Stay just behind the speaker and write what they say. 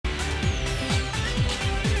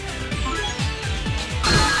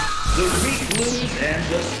And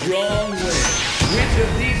the strong win. Which of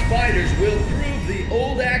these fighters will prove the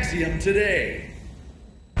old axiom today?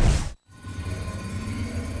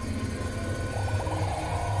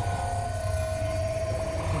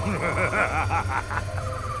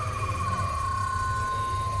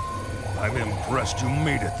 I'm impressed you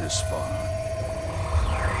made it this far.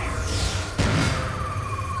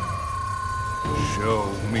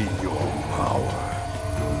 Show me your power.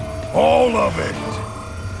 All of it!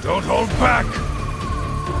 Don't hold back!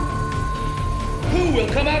 Who will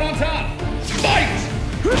come out on top? Fight!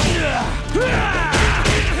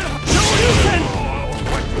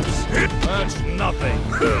 That's nothing.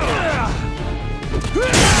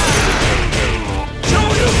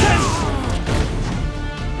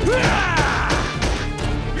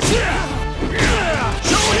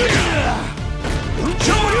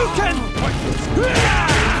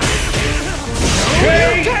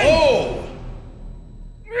 KO!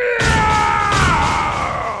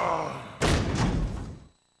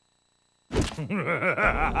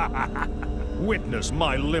 Witness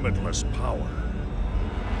my limitless power.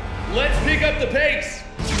 Let's pick up the pace!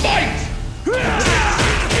 Fight!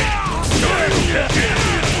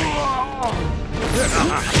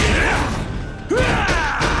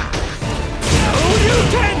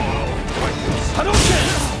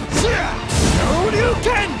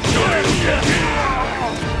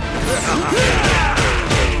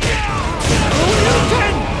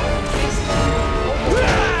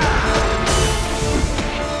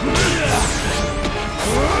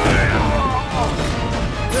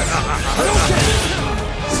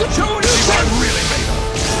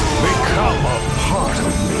 Become a part of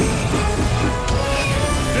me.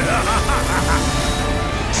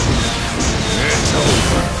 It's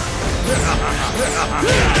over.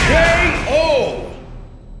 KO!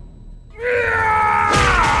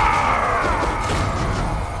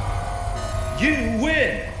 You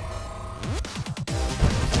win!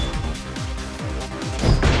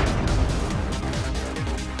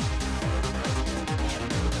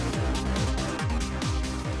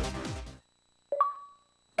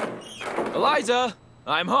 Eliza,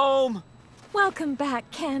 I'm home. Welcome back,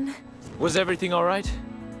 Ken. Was everything all right?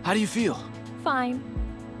 How do you feel? Fine.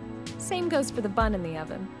 Same goes for the bun in the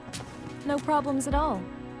oven. No problems at all.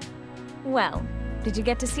 Well, did you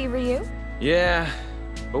get to see Ryu? Yeah,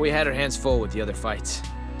 but we had our hands full with the other fights.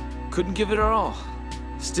 Couldn't give it our all.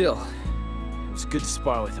 Still, it was good to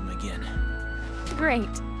spar with him again. Great.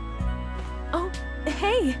 Oh,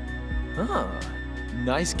 hey! Oh,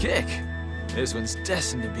 nice kick. This one's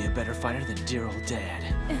destined to be a better fighter than dear old Dad.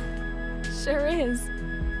 Sure is.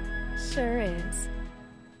 Sure is.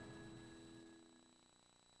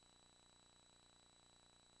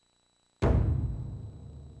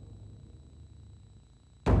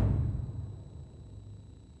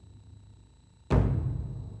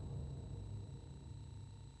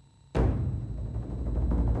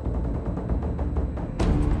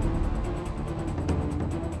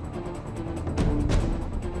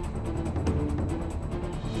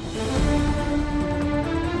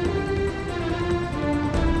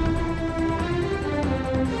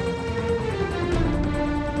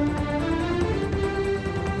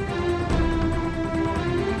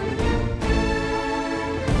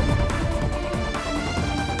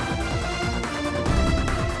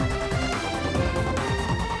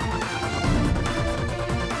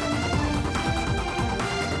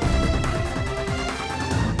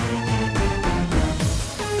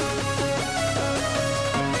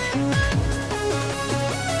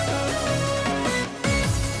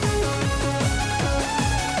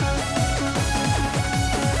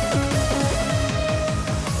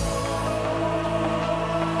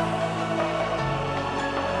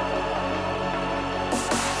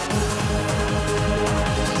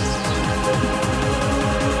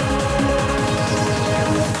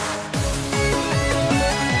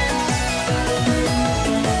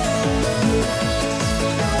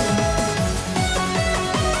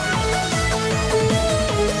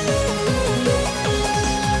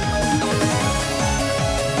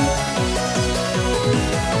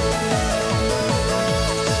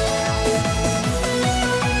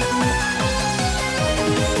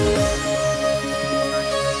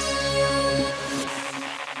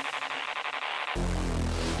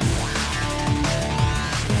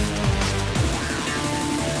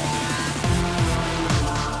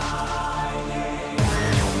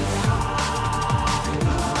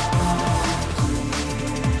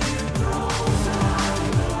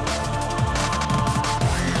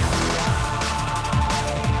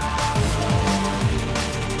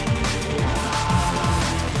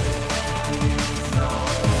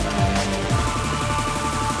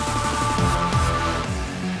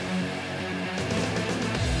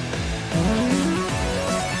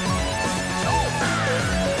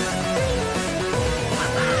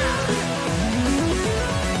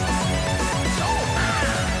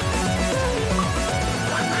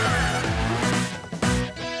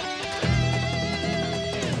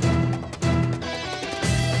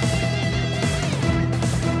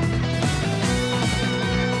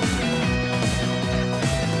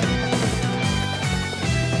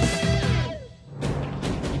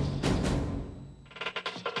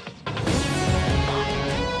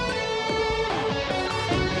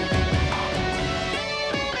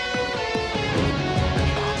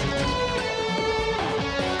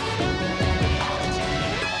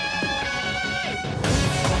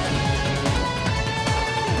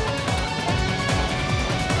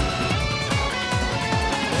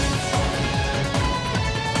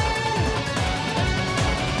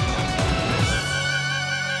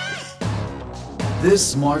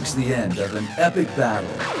 This marks the end of an epic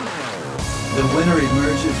battle. The winner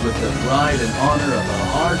emerges with the pride and honor of a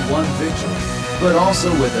hard-won victory, but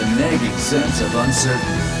also with a nagging sense of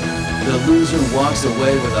uncertainty. The loser walks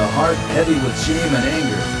away with a heart heavy with shame and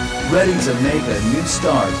anger, ready to make a new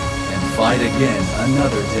start and fight again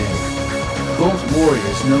another day. Both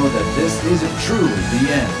warriors know that this isn't truly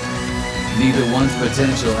the end. Neither one's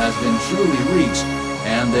potential has been truly reached,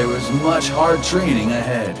 and there is much hard training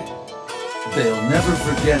ahead. They'll never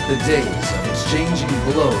forget the days of exchanging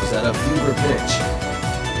blows at a fever pitch.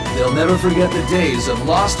 They'll never forget the days of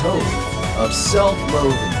lost hope, of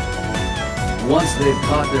self-loathing. Once they've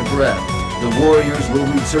caught their breath, the warriors will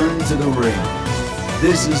return to the ring.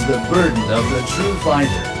 This is the burden of the true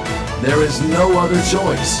fighter. There is no other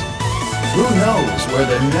choice. Who knows where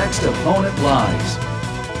the next opponent lies?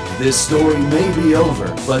 This story may be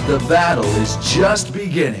over, but the battle is just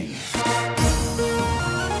beginning.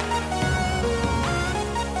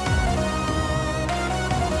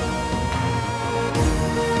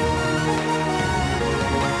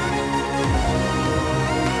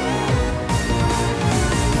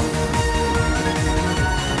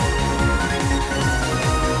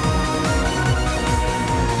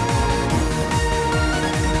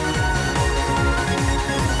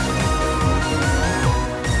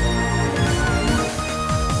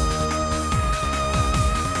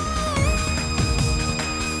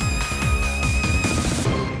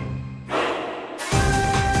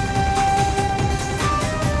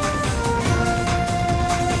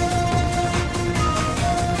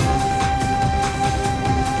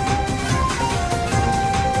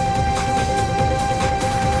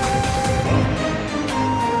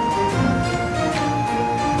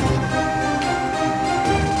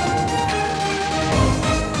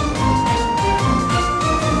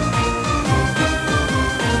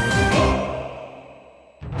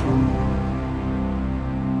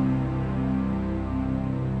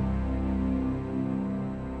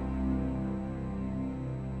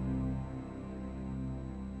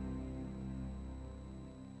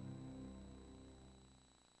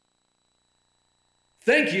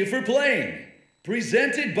 Thank you for playing.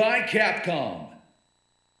 Presented by Capcom.